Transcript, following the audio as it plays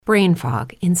brain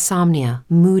fog, insomnia,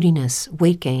 moodiness,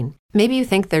 weight gain. Maybe you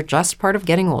think they're just part of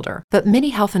getting older, but MIDI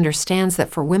Health understands that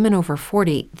for women over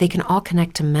 40, they can all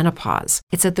connect to menopause.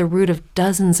 It's at the root of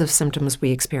dozens of symptoms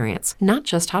we experience, not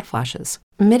just hot flashes.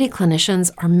 MIDI clinicians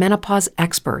are menopause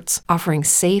experts, offering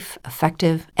safe,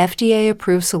 effective,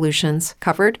 FDA-approved solutions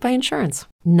covered by insurance.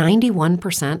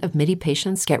 91% of MIDI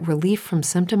patients get relief from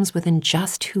symptoms within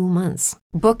just 2 months.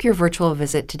 Book your virtual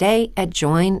visit today at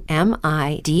joinmidi.com.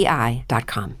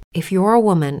 If you're a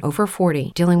woman over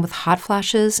 40 dealing with hot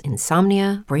flashes,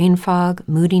 insomnia, brain fog,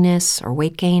 moodiness, or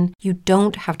weight gain, you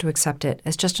don't have to accept it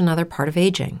as just another part of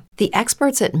aging. The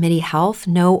experts at MIDI Health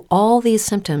know all these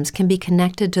symptoms can be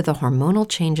connected to the hormonal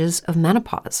changes of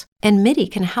menopause, and MIDI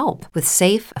can help with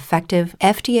safe, effective,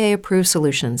 FDA-approved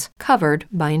solutions covered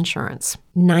by insurance.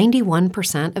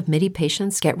 91% of MIDI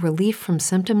patients get relief from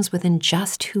symptoms within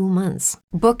just 2 months.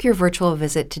 Book your virtual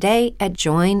visit today at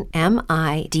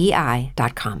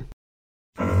joinmidi.com.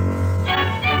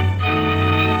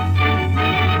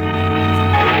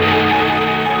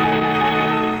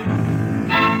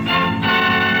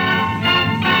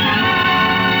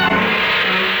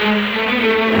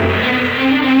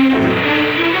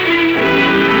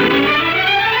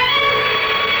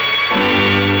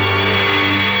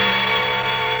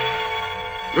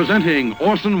 Presenting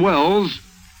Orson Welles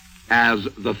as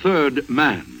the Third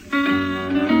Man.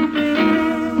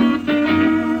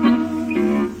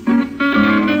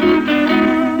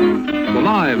 The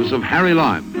Lives of Harry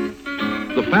Lime.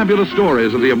 The fabulous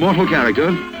stories of the immortal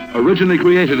character, originally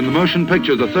created in the motion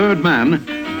picture The Third Man,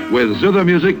 with zither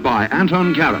music by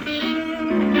Anton Karas.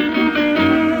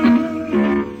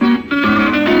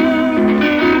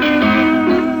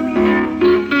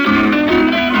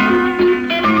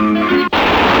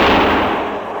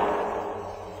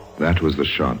 That was the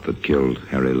shot that killed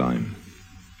Harry Lime.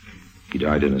 He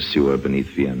died in a sewer beneath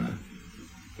Vienna,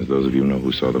 as those of you know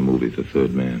who saw the movie The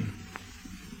Third Man.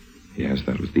 Yes,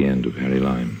 that was the end of Harry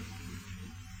Lime.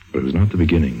 But it was not the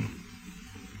beginning.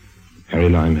 Harry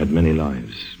Lime had many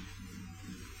lives,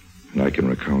 and I can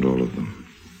recount all of them.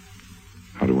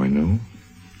 How do I know?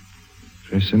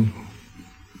 Very simple.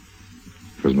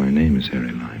 Because my name is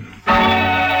Harry Lime.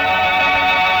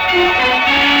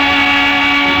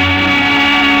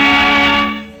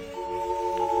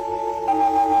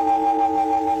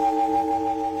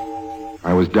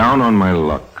 I was down on my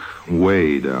luck,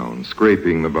 way down,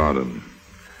 scraping the bottom.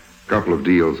 A couple of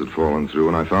deals had fallen through,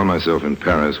 and I found myself in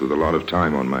Paris with a lot of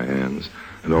time on my hands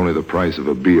and only the price of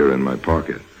a beer in my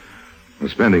pocket. I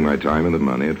was spending my time and the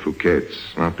money at Fouquet's,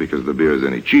 not because the beer is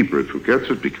any cheaper at Fouquet's,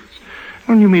 but because,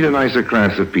 well, you meet a nicer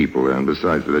class of people there, and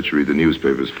besides, they let you read the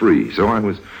newspapers free. So I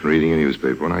was reading a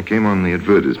newspaper when I came on the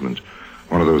advertisement.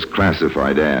 One of those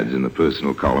classified ads in the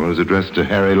personal column. It was addressed to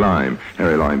Harry Lime.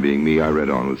 Harry Lime being me, I read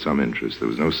on with some interest. There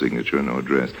was no signature, no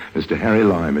address. Mr. Harry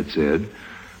Lime, it said,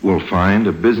 will find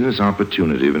a business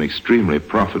opportunity of an extremely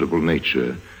profitable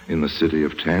nature in the city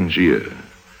of Tangier.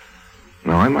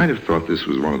 Now, I might have thought this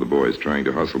was one of the boys trying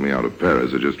to hustle me out of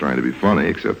Paris or just trying to be funny,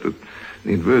 except that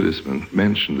the advertisement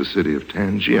mentioned the city of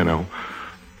Tangier. Now,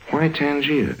 why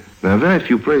Tangier? There are very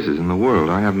few places in the world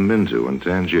I haven't been to, and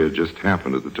Tangier just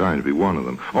happened at the time to be one of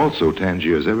them. Also,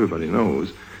 Tangier, as everybody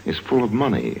knows, is full of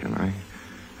money, and I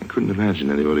couldn't imagine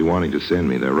anybody wanting to send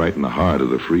me there right in the heart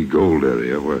of the free gold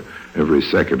area where every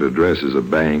second address is a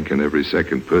bank and every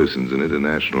second person's an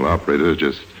international operator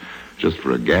just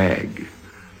for a gag.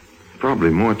 Probably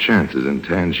more chances in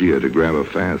Tangier to grab a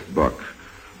fast buck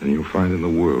than you'll find in the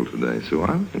world today. So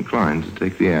I was inclined to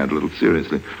take the ad a little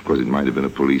seriously. Of course, it might have been a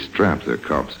police trap. There are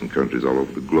cops in countries all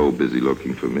over the globe busy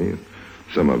looking for me.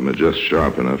 Some of them are just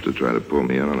sharp enough to try to pull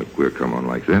me in on a queer come-on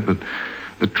like that. But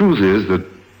the truth is that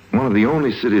one of the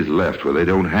only cities left where they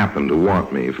don't happen to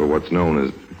want me for what's known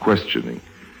as questioning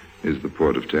is the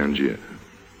port of Tangier.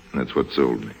 And that's what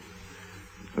sold me.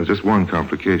 There's just one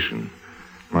complication.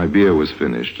 My beer was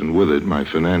finished, and with it, my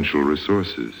financial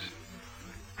resources.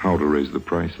 How to raise the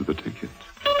price of the ticket.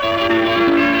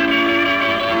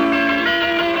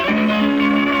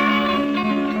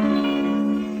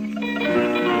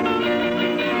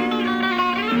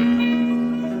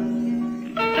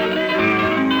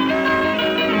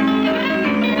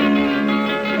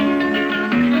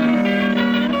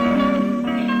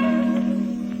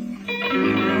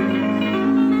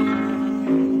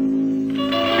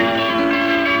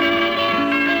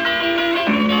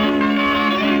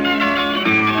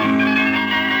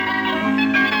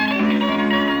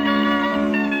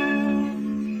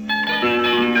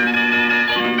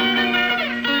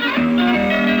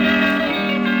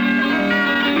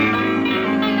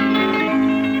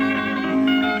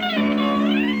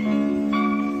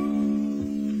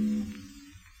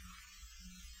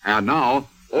 And now,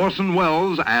 Orson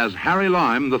Welles as Harry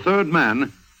Lime, the third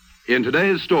man, in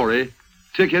today's story,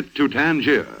 Ticket to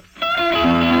Tangier.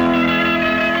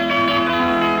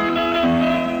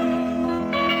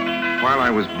 While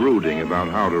I was brooding about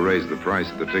how to raise the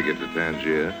price of the ticket to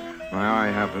Tangier, my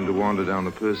eye happened to wander down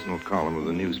the personal column of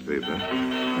the newspaper,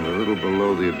 and a little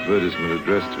below the advertisement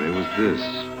addressed to me was this: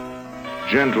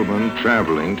 Gentlemen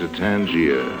traveling to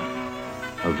Tangier.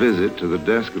 A visit to the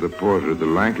desk of the porter at the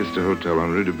Lancaster Hotel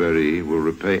on Rue de Berry will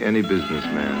repay any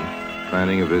businessman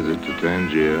planning a visit to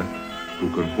Tangier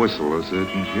who can whistle a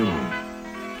certain tune.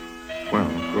 Well,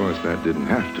 of course, that didn't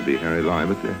have to be Harry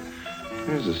Lime, but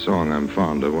there's a song I'm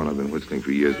fond of, one I've been whistling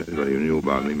for years. Anybody who knew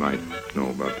about me might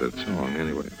know about that song.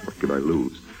 Anyway, what could I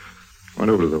lose? Went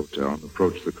over to the hotel and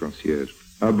approached the concierge.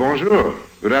 Bonjour.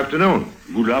 Good afternoon.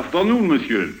 Good afternoon,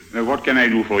 monsieur. What can I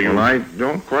do for you? Well, I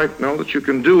don't quite know that you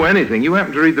can do anything. You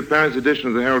happen to read the Paris edition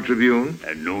of the Herald Tribune?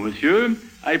 No, monsieur.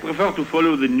 I prefer to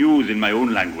follow the news in my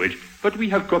own language, but we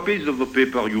have copies of the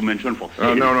paper you mentioned for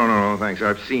sale. No, thanks.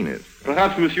 I've seen it.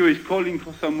 Perhaps monsieur is calling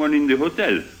for someone in the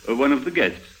hotel, one of the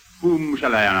guests. Whom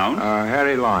shall I announce?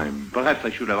 Harry Lime. Perhaps I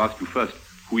should have asked you first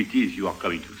who it is you are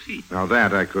coming to see. Now,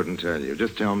 that I couldn't tell you.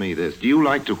 Just tell me this. Do you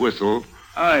like to whistle?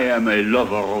 I am a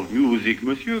lover of music,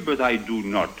 monsieur, but I do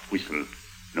not whistle.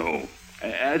 No.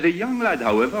 As a young lad,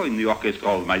 however, in the orchestra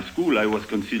of my school, I was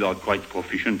considered quite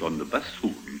proficient on the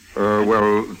bassoon.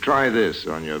 Well, try this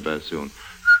on your bassoon.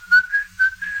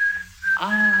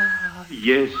 Ah,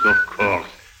 yes, of course.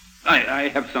 I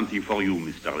have something for you,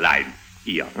 Mr. Lime.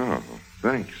 Here. Oh,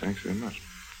 thanks. Thanks very much.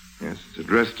 Yes, it's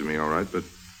addressed to me, all right, but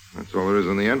that's all there is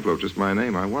on the envelope, just my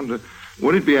name. I wonder,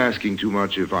 would it be asking too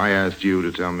much if I asked you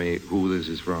to tell me who this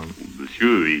is from?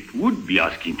 Monsieur, it would be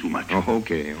asking too much. Oh,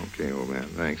 okay, old man.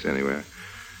 Thanks, anyway.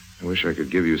 I wish I could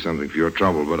give you something for your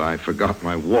trouble, but I forgot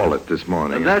my wallet this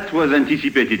morning. That was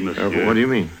anticipated, monsieur. What do you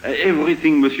mean?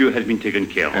 Everything, monsieur, has been taken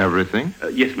care of. Everything?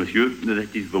 Yes, monsieur.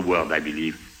 That is the word, I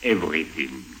believe.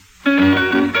 Everything.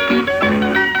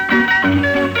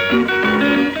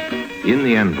 In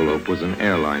the envelope was an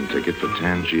airline ticket for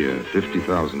Tangier,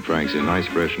 50,000 francs in nice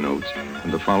fresh notes,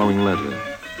 and the following letter.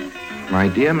 My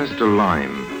dear Mr.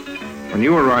 Lime, when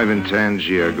you arrive in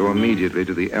Tangier, go immediately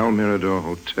to the El Mirador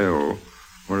Hotel,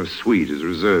 where a suite is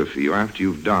reserved for you. After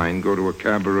you've dined, go to a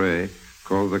cabaret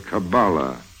called the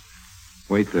Kabbalah.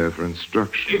 Wait there for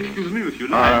instructions. Excuse me, monsieur.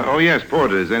 Oh, yes,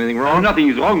 porter. Is anything wrong? Nothing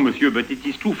is wrong, monsieur, but it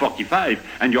is 2:45,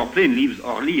 and your plane leaves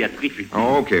early at 3:15.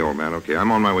 Oh, okay, old man, okay.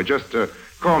 I'm on my way. Just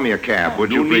call me a cab,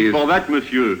 would you please? No need for that,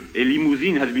 monsieur. A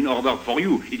limousine has been ordered for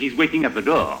you. It is waiting at the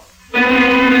door.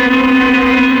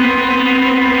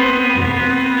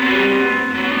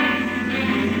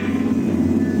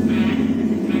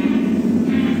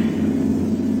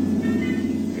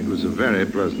 It was a very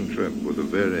pleasant trip with a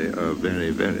very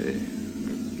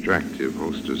attractive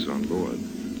hostess on board.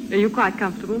 Are you quite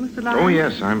comfortable, Mr. Lime? Oh,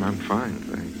 yes, I'm fine,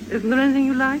 thanks. Isn't there anything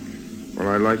you like? Well,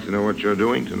 I'd like to know what you're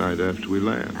doing tonight after we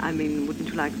land. I mean, wouldn't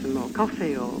you like some more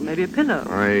coffee or maybe a pillow?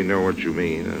 I know what you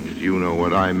mean, and you know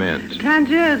what I meant.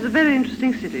 Tangier is a very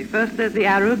interesting city. First there's the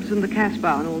Arabs and the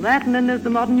Kasbah and all that, and then there's the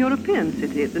modern European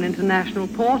city. It's an international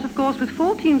port, of course, with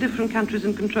 14 different countries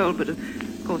in control, but of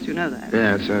course you know that.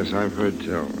 Yes, I've heard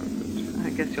tell. I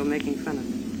guess you're making fun of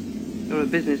me. You're a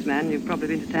businessman. You've probably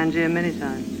been to Tangier many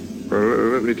times. Well,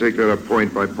 let me take that up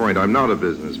point by point. I'm not a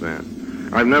businessman.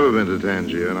 I've never been to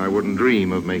Tangier, and I wouldn't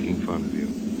dream of making fun of you.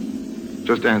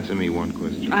 Just answer me one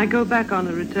question. I go back on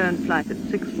a return flight at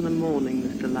 6 in the morning,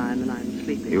 Mr. Lime, and I'm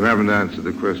sleeping. You haven't answered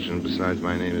the question. Besides,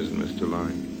 my name isn't Mr.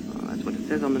 Lime. Oh, that's what it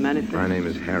says on the manifest. My name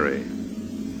is Harry. Have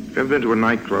you ever been to a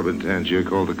nightclub in Tangier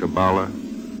called the Kabbalah?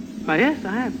 Oh, yes,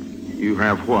 I have. You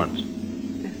have what?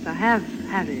 Yes, I have,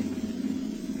 Harry.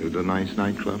 It's a nice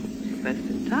nightclub? It's the best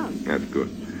in town. That's good.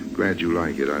 Glad you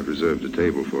like it. I've reserved a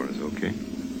table for us, okay?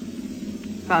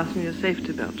 Fasten your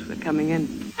safety belt. We're coming in.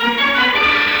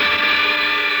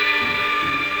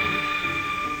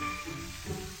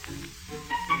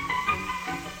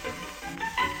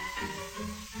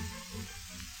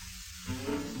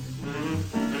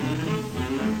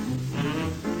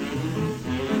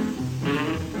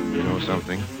 You know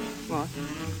something? What?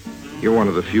 You're one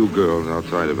of the few girls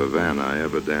outside of Havana I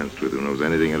ever danced with who knows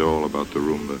anything at all about the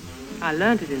rumba. I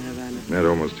learned it in Havana. That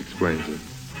almost explains it.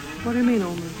 What do you mean,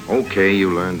 almost? Okay,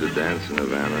 you learned to dance in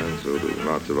Havana, and so do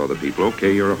lots of other people.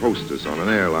 Okay, you're a hostess on an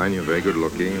airline. You're very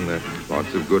good-looking, and there are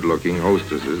lots of good-looking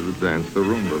hostesses that dance the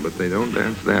rumba, but they don't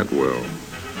dance that well.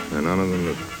 And none of them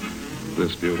are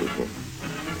this beautiful.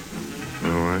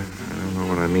 No, I don't know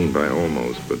what I mean by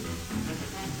almost, but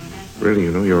really,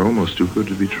 you know, you're almost too good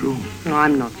to be true. No,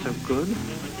 I'm not so good.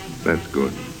 That's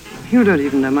good. You don't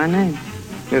even know my name.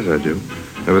 Yes, I do.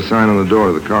 They have a sign on the door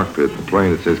of the cockpit, the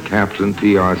plane that says Captain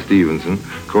T.R. Stevenson,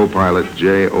 co-pilot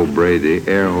J. O'Brady,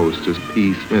 air hostess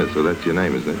P. Smith. So that's your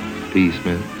name, isn't it? P.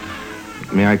 Smith.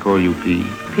 May I call you P?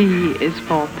 P is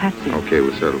for Patsy. Okay,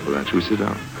 we'll settle for that. Shall we sit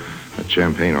down? That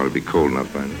champagne ought to be cold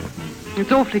enough by now.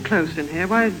 It's awfully close in here.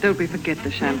 Why don't we forget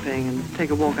the champagne and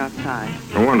take a walk outside?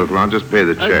 Oh, wonderful. I'll just pay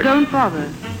the check. Don't bother.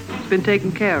 It's been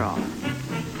taken care of.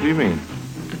 What do you mean?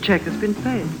 The check has been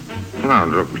paid. No,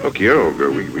 look here, old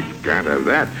girl. We can't have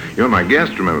that. You're my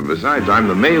guest, remember. Besides, I'm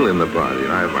the male in the party,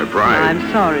 and I have my pride. I'm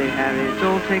sorry, Harry. It's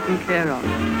all taken care of.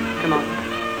 Come on.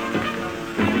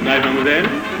 Good night, mademoiselle.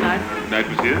 Good night. Good night,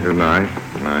 monsieur. Good night.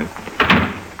 Good night.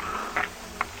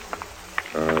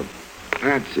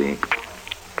 Patsy,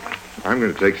 I'm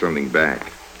going to take something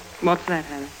back. What's that,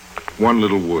 Harry? One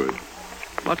little word.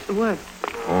 What's the word?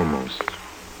 Almost.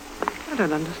 I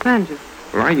don't understand you.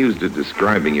 Well, I used it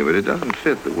describing you, but it doesn't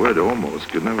fit. The word almost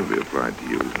could never be applied to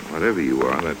you. Whatever you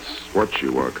are, that's what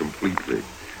you are completely.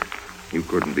 You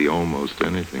couldn't be almost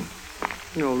anything.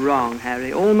 You're wrong,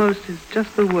 Harry. Almost is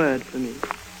just the word for me.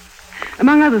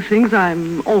 Among other things,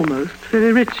 I'm almost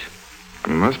very rich.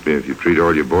 You must be if you treat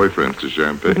all your boyfriends to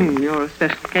champagne. You're a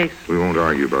special case. We won't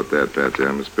argue about that, Patsy.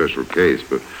 I'm a special case,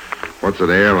 but what's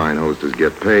an airline hostess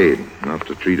get paid? Enough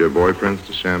to treat her boyfriends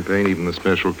to champagne, even the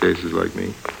special cases like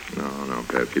me? No,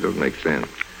 Patsy, it doesn't make sense.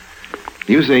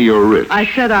 You say you're rich. I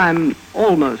said I'm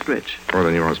almost rich. Well,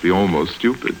 then you must be almost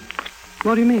stupid.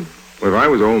 What do you mean? Well, if I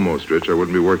was almost rich, I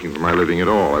wouldn't be working for my living at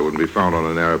all. I wouldn't be found on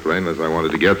an airplane unless I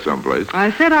wanted to get someplace. I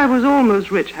said I was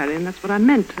almost rich, Harry, and that's what I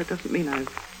meant. That doesn't mean I've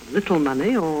little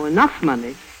money or enough money.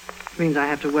 It means I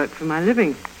have to work for my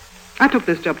living. I took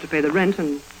this job to pay the rent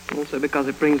and also because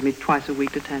it brings me twice a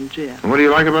week to Tangier. And what do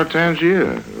you like about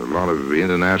Tangier? A lot of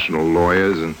international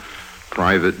lawyers and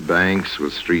private banks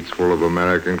with streets full of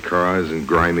American cars and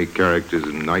grimy characters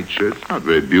in nightshirts. Not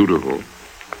very beautiful.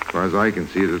 As far as I can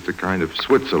see it, it's a kind of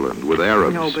Switzerland with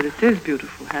Arabs. No, but it is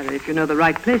beautiful, Harry, if you know the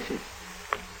right places.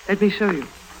 Let me show you.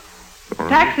 All right.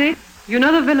 Taxi! You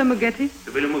know the Villa Muggetti?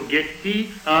 The Villa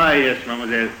Muggetti? Ah, yes,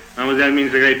 mademoiselle. Mademoiselle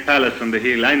means the great palace on the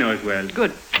hill. I know it well.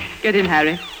 Good. Get in,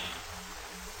 Harry.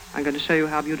 I'm going to show you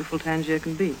how beautiful Tangier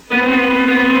can be. The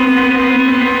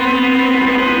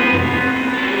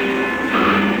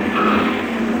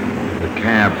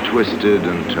cab twisted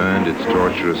and turned its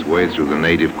tortuous way through the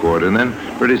native quarter, and then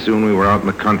pretty soon we were out in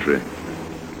the country.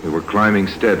 We were climbing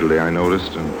steadily, I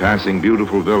noticed, and passing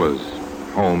beautiful villas,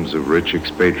 homes of rich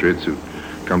expatriates who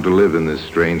come to live in this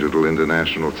strange little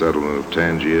international settlement of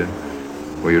Tangier,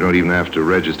 where you don't even have to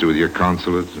register with your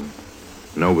consulate, and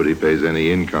nobody pays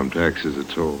any income taxes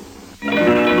at all.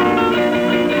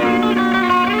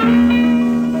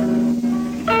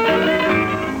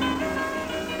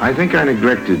 I think I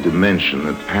neglected to mention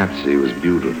that Patsy was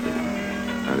beautiful.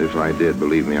 And if I did,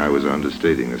 believe me, I was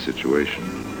understating the situation.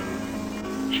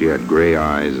 She had gray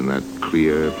eyes and that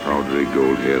clear, powdery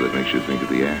gold hair that makes you think of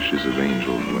the ashes of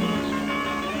angels' wings.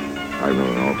 I've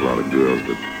known an awful lot of girls,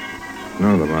 but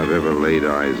none of them I've ever laid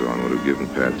eyes on would have given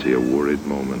Patsy a worried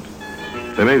moment.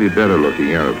 There may be better-looking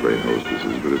airplane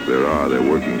hostesses, but if there are, they're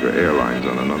working for airlines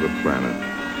on another planet.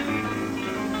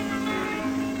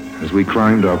 As we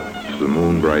climbed up the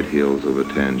moon-bright hills over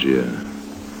Tangier,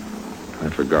 I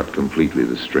forgot completely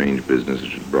the strange business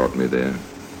which had brought me there,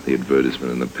 the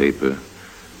advertisement in the paper,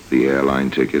 the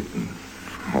airline ticket, and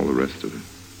all the rest of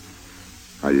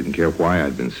it. I didn't care why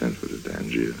I'd been sent for to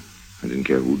Tangier. I didn't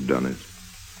care who'd done it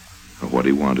or what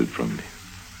he wanted from me.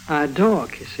 I adore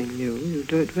kissing you. You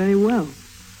do it very well.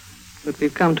 But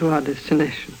we've come to our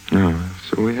destination. Oh,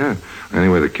 so we have.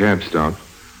 Anyway, the cab stopped.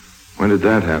 When did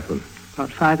that happen? About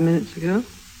 5 minutes ago.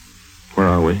 Where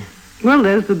are we? Well,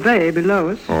 there's the bay below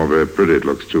us. Oh, very pretty it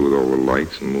looks, too, with all the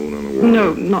lights and moon on the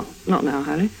water. No, not now,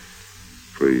 Harry.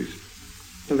 Please.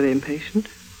 You're very impatient.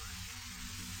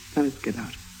 Now let's get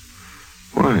out.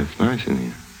 Why? It's nice in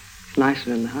here. It's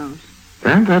nicer in the house.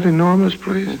 And that enormous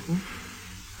place?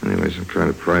 Mm-hmm. Anyway, some kind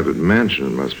of private mansion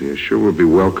it must be. You sure we'll be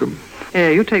welcome.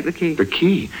 Here, you take the key. The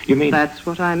key? You mean... That's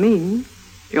what I mean.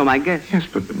 You're my guest. Yes,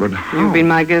 but how? You've been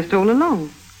my guest all along.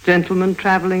 Gentleman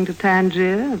traveling to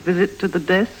Tangier, a visit to the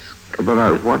desk.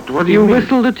 But what do you mean? You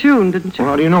whistled a tune, didn't you?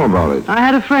 Well, how do you know about it? I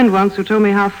had a friend once who told me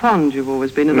how fond you've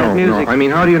always been of that music. No, I mean,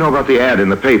 how do you know about the ad in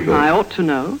the paper? I ought to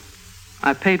know.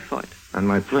 I paid for it. And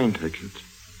my plane ticket.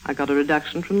 I got a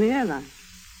reduction from the airline.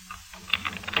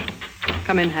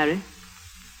 Come in, Harry.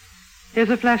 Here's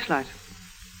a flashlight.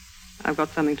 I've got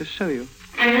something to show you.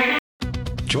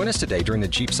 Join us today during the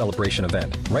Jeep Celebration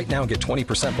event. Right now, get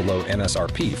 20% below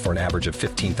MSRP for an average of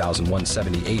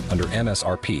 $15,178 under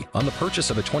MSRP on the purchase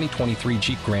of a 2023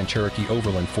 Jeep Grand Cherokee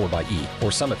Overland 4xE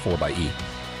or Summit 4xE.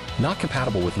 Not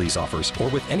compatible with lease offers or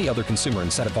with any other consumer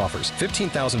incentive offers.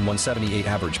 $15,178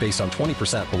 average based on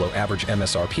 20% below average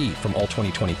MSRP from all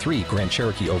 2023 Grand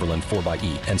Cherokee Overland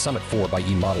 4xE and Summit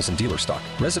 4xE models in dealer stock.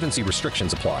 Residency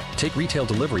restrictions apply. Take retail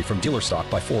delivery from dealer stock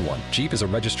by 4/1. Jeep is a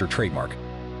registered trademark.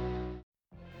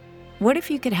 What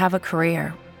if you could have a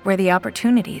career where the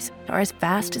opportunities are as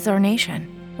vast as our nation,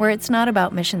 where it's not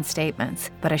about mission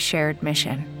statements, but a shared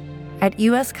mission? At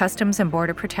U.S. Customs and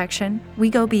Border Protection,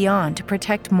 we go beyond to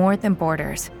protect more than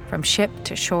borders. From ship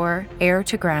to shore, air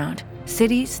to ground,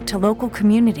 cities to local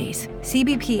communities,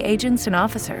 CBP agents and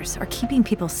officers are keeping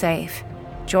people safe.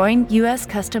 Join U.S.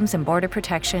 Customs and Border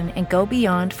Protection and go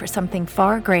beyond for something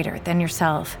far greater than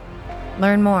yourself.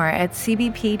 Learn more at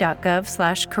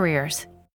cbp.gov/careers.